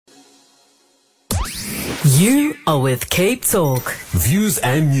You are with Cape Talk. Views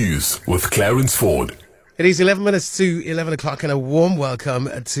and news with Clarence Ford. It is 11 minutes to 11 o'clock and a warm welcome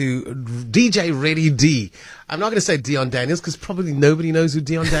to DJ Ready D. I'm not going to say Dion Daniels because probably nobody knows who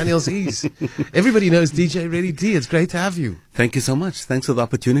Dion Daniels is. Everybody knows DJ Ready D. It's great to have you. Thank you so much. Thanks for the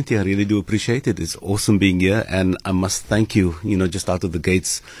opportunity. I really do appreciate it. It's awesome being here, and I must thank you, just out of the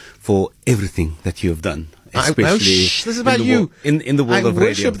gates for everything that you have done. Especially this is about you. In the world of radio. I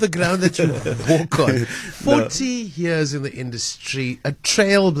worship the ground that you walk on. 40 years in the industry, a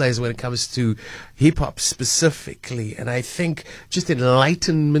trailblazer when it comes to hip-hop specifically. And I think just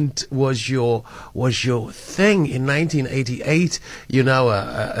enlightenment was your thing in 1988.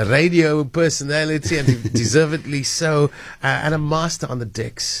 A radio personality, and deservedly so, and a master on the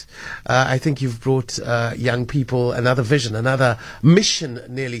decks. I think you've brought young people another vision, another mission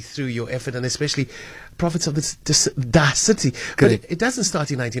nearly through your effort, and especially Prophets of the City. But it doesn't start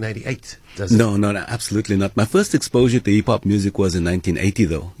in 1998, does it? No, absolutely not. My first exposure to hip-hop music was in 1980,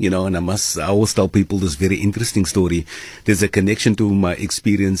 though, and I always tell people this very interesting story. There's a connection to my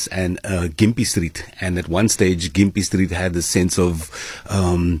experience and Gympie Street. And at one stage, Gympie Street had a sense of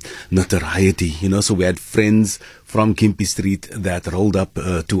notoriety, so we had friends from Gympie Street that rolled up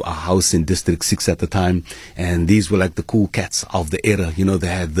to our house in District 6 at the time. And these were like the cool cats of the era. They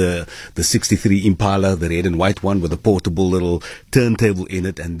had the 63 Impala, the red and white one with a portable little turntable in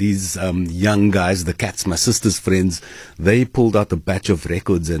it. And these young guys, the cats, my sister's friends, they pulled out a batch of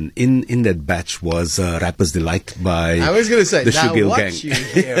records. And in that batch was Rapper's Delight by I was going to say, the now Sugar what Gang. you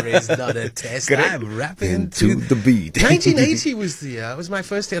hear is not a test. I'm rapping to the beat. 1980 was it was my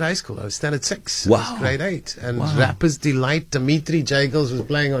first year at high school. I was standard 6. Wow. I was grade 8. And Wow. Rapper's Delight, Dimitri Jagels was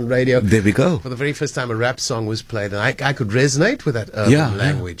playing on radio. There we go. For the very first time a rap song was played. And I could resonate with that urban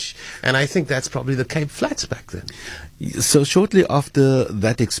language. And I think that's probably the Cape Flats back then. So shortly after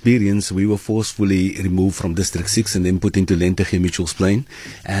that experience, we were forcefully removed from District 6 and then put into Lenteghe Mitchell's Plain.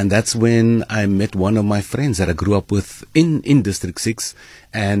 And that's when I met one of my friends that I grew up with in District 6.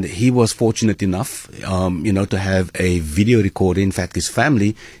 And he was fortunate enough, to have a video recorder, in fact, his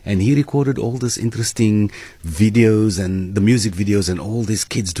family, and he recorded all these interesting videos and the music videos and all these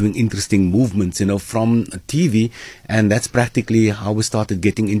kids doing interesting movements, from TV. And that's practically how we started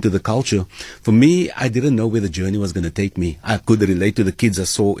getting into the culture. For me, I didn't know where the journey was going to take me. I could relate to the kids I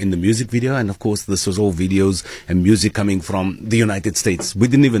saw in the music video. And of course, this was all videos and music coming from the United States. We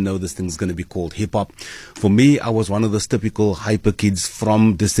didn't even know this thing was going to be called hip hop. For me, I was one of those typical hyper kids from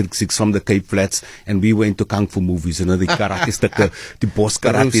District 6, from the Cape Flats, and we went to kung fu movies, the karate stukke, the boss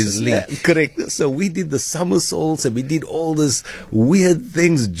karates. Correct. So we did the somersaults and we did all this weird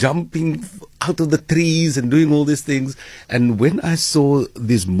things, jumping out of the trees and doing all these things. And when I saw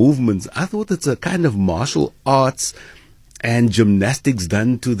these movements, I thought it's a kind of martial arts and gymnastics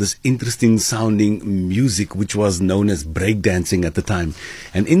done to this interesting sounding music, which was known as breakdancing at the time.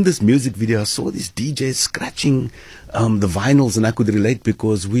 And in this music video, I saw these DJs scratching the vinyls, and I could relate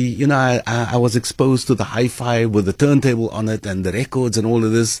because I was exposed to the hi-fi with the turntable on it and the records and all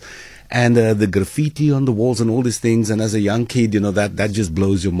of this, and the graffiti on the walls and all these things. And as a young kid, that just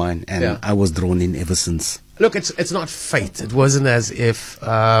blows your mind. And I was drawn in ever since. Look, it's not fate. It wasn't as if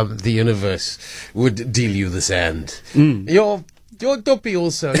the universe would deal you this hand. Your Topi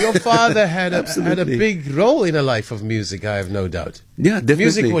also. Your father had a big role in a life of music, I have no doubt. Yeah, definitely.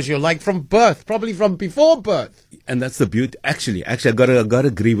 Music was your life from birth, probably from before birth. And that's the beauty. Actually, I gotta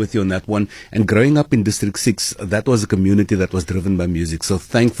agree with you on that one. And growing up in District 6, that was a community that was driven by music. So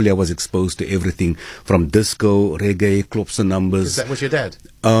thankfully, I was exposed to everything from disco, reggae, Klopse numbers. Is that was your dad?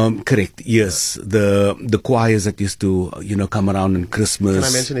 Correct. Yes, the choirs that used to come around on Christmas. Can I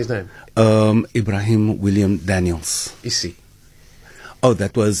mention his name? Ibrahim William Daniels. Issy. Oh,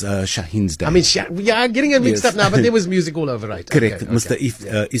 that was Shaheen's dad. I mean, I'm getting it mixed up now, but there was music all over, right? Correct. Okay, Mr.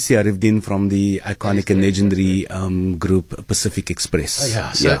 Issy Arifdin from the iconic and legendary group Pacific Express.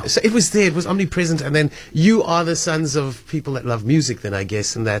 So it was there, it was omnipresent, and then you are the sons of people that love music then, I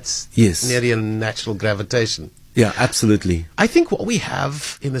guess, and that's nearly a natural gravitation. Yeah, absolutely. I think what we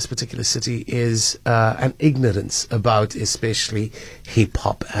have in this particular city is an ignorance about especially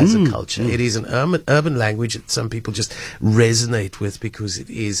hip-hop as a culture. It is an urban language that some people just resonate with because it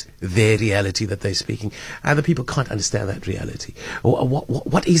is their reality that they're speaking. Other people can't understand that reality.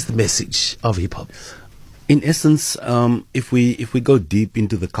 What is the message of hip-hop? In essence, if we go deep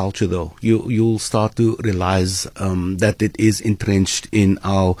into the culture, though, you'll start to realize that it is entrenched in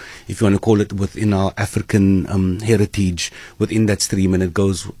our, if you want to call it, within our African heritage, within that stream, and it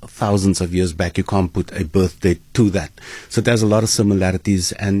goes thousands of years back. You can't put a birth date to that. So there's a lot of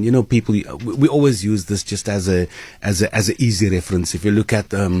similarities, and people, we always use this just as a easy reference. If you look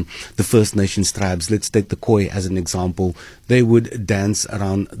at the First Nations tribes, let's take the Khoi as an example. They would dance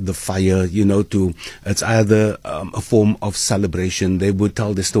around the fire, it's either a form of celebration. They would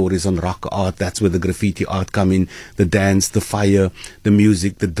tell their stories on rock art. That's where the graffiti art come in. The dance, the fire, the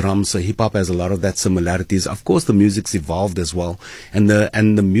music, the drums. So hip hop has a lot of that similarities. Of course, the music's evolved as well, and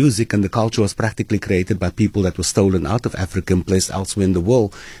the music and the culture was practically created by people that were stolen out of Africa and placed elsewhere in the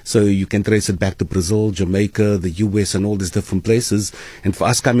world. So you can trace it back to Brazil, Jamaica, the US, and all these different places. And for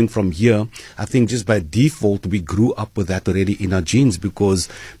us coming from here, I think just by default we grew up with that already in our genes, because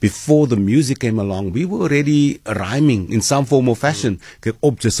before the music came along, we were already rhyming in some form or fashion. Kyk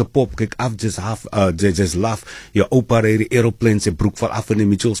op, just a pop, kyk af, just half, just laugh. Your opa ry die aeroplane, sy broek val af in die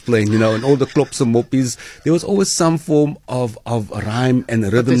Mitchell's plane, and all the klops and moppies. There was always some form of rhyme and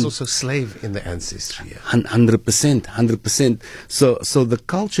rhythm. But there's also slave in the ancestry. 100%. So the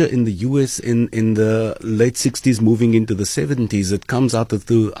culture in the US in the late 60s, moving into the 70s, it comes out of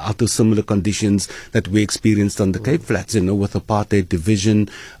similar conditions that we experienced on the Cape Flats, with apartheid, division,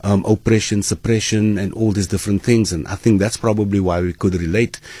 oppression, suppression, and all these different things. And I think that's probably why we could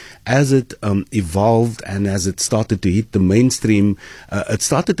relate. As it evolved and as it started to hit the mainstream, it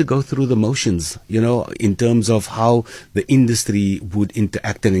started to go through the motions, in terms of how the industry would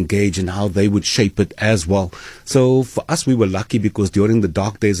interact and engage and how they would shape it as well. So for us, we were lucky because during the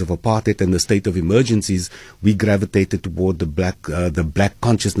dark days of apartheid and the state of emergencies, we gravitated toward the black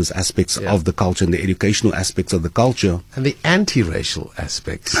consciousness aspects of the culture and the educational aspects of the culture. And the anti-racial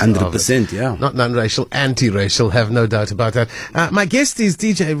aspects. 100%, yeah. Not non-racial, anti-racial, have no doubt about that. My guest is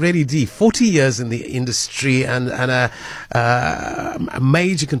DJ Reddy D, 40 years in the industry and a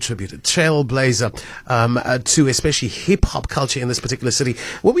major contributor, trailblazer to especially hip-hop culture in this particular city.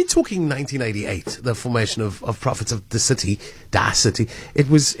 When we're talking 1988, the formation of Prophets of the City, Da City, it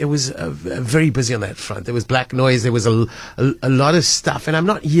was very busy on that front. There was Black Noise, there was a lot of stuff, and I'm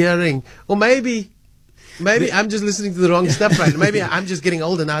not hearing, or maybe I'm just listening to the wrong stuff right now. Maybe I'm just getting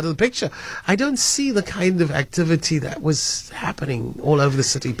old and out of the picture. I don't see the kind of activity that was happening all over the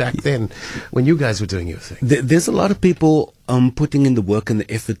city back then when you guys were doing your thing. There's a lot of people putting in the work and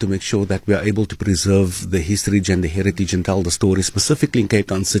the effort to make sure that we are able to preserve the history and the heritage and tell the story. Specifically in Cape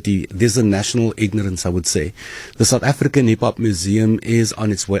Town City, there's a national ignorance, I would say. The South African Hip Hop Museum is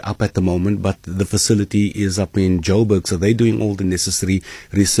on its way up at the moment, but the facility is up in Joburg, so they're doing all the necessary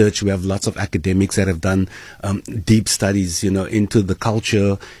research. We have lots of academics that have done deep studies, into the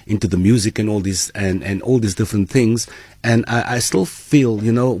culture, into the music and all these and all these different things. And I still feel,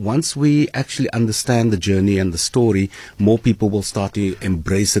 once we actually understand the journey and the story, more people will start to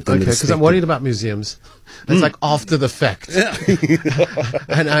embrace it. Okay, because I'm worried about museums. It's like after the fact.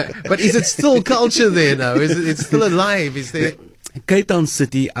 But is it still culture there now? It's still alive? Is there... Cape Town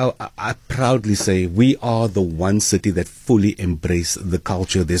City, I proudly say we are the one city that fully embrace the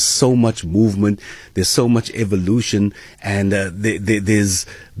culture. There's so much movement, there's so much evolution, and there's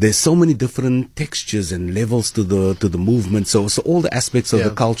so many different textures and levels to the movement. So all the aspects of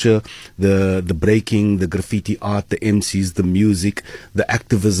the culture, the breaking, the graffiti art, the MCs, the music, the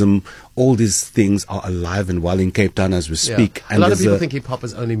activism, all these things are alive and well in Cape Town as we speak. Yeah. And a lot of people think hip hop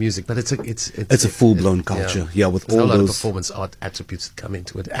is only music, but it's a full blown culture. With there's all a lot those of performance art attributes that come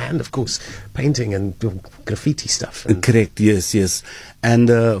into it, and of course painting and graffiti stuff. Correct. Yes. And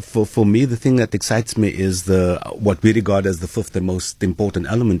for me, the thing that excites me is what we regard as the fifth and most important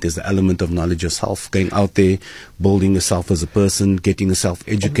element is the element of knowledge yourself. Going out there, building yourself as a person, getting yourself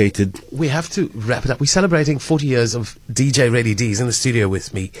educated. We have to wrap it up. We're celebrating 40 years of DJ Reddy D. He's in the studio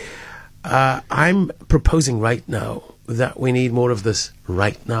with me. I'm proposing right now that we need more of this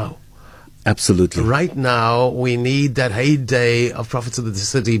right now. Absolutely. Right now, we need that heyday of Prophets of the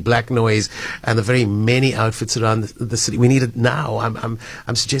City, Black Noise, and the very many outfits around the city. We need it now.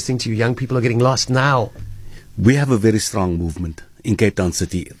 I'm suggesting to you, young people are getting lost now. We have a very strong movement in Cape Town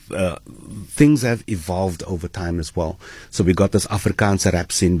City. Things have evolved over time as well. So we got this Afrikaanse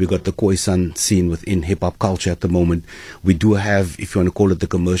rap scene, we got the Khoisan scene within hip-hop culture at the moment. We do have, if you want to call it, the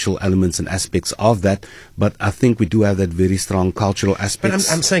commercial elements and aspects of that, but I think we do have that very strong cultural aspect. But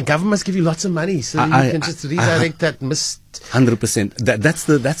I'm saying government must give you lots of money, so you can just redirect that missed... 100%.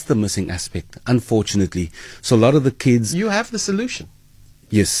 That's the missing aspect, unfortunately. So a lot of the kids... You have the solution.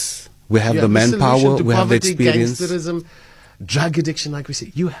 Yes. We have the manpower, we have the experience. Gangsterism, drug addiction, like we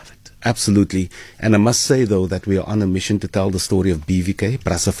said. You have it. Absolutely. And I must say, though, that we are on a mission to tell the story of BVK,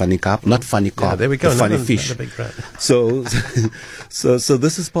 Brasse Funny Carp, not Funny Carp, there we go. the funny fish. Another big brand. So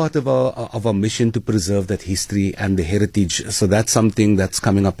this is part of our mission to preserve that history and the heritage. So that's something that's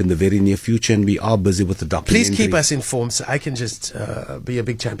coming up in the very near future, and we are busy with the documentary. Please keep us informed so I can just be a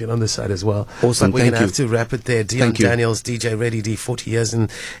big champion on this side as well. Awesome, But we're thank going to you. have to wrap it there. Dion Thank you. Daniels, DJ Ready D, 40 years in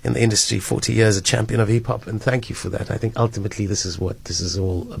the industry, 40 years a champion of hip-hop, and thank you for that. I think ultimately this is what this is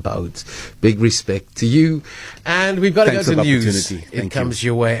all about. Big respect to you. And we've got to Thanks go for to the news. opportunity. It Thank comes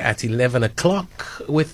your way at 11 o'clock with